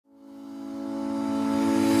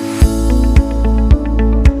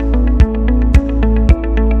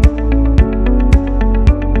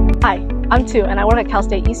I'm Tu, and I work at Cal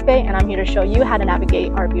State EastBay, and I'm here to show you how to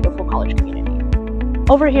navigate our beautiful college community.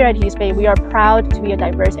 Over here at EastBay, we are proud to be a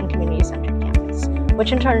diverse and community-centered campus,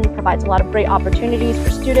 which in turn provides a lot of great opportunities for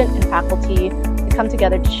students and faculty to come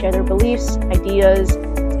together to share their beliefs, ideas,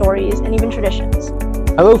 stories, and even traditions.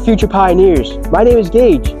 Hello, future pioneers. My name is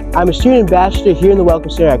Gage. I'm a student ambassador here in the Welcome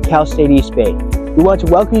Center at Cal State EastBay. We want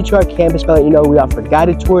to welcome you to our campus by letting you know we offer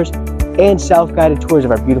guided tours and self-guided tours of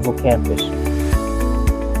our beautiful campus.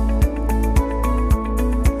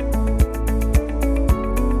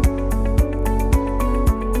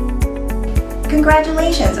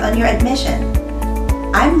 Congratulations on your admission.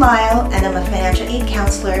 I'm Lyle, and I'm a financial aid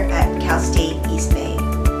counselor at Cal State EastBay.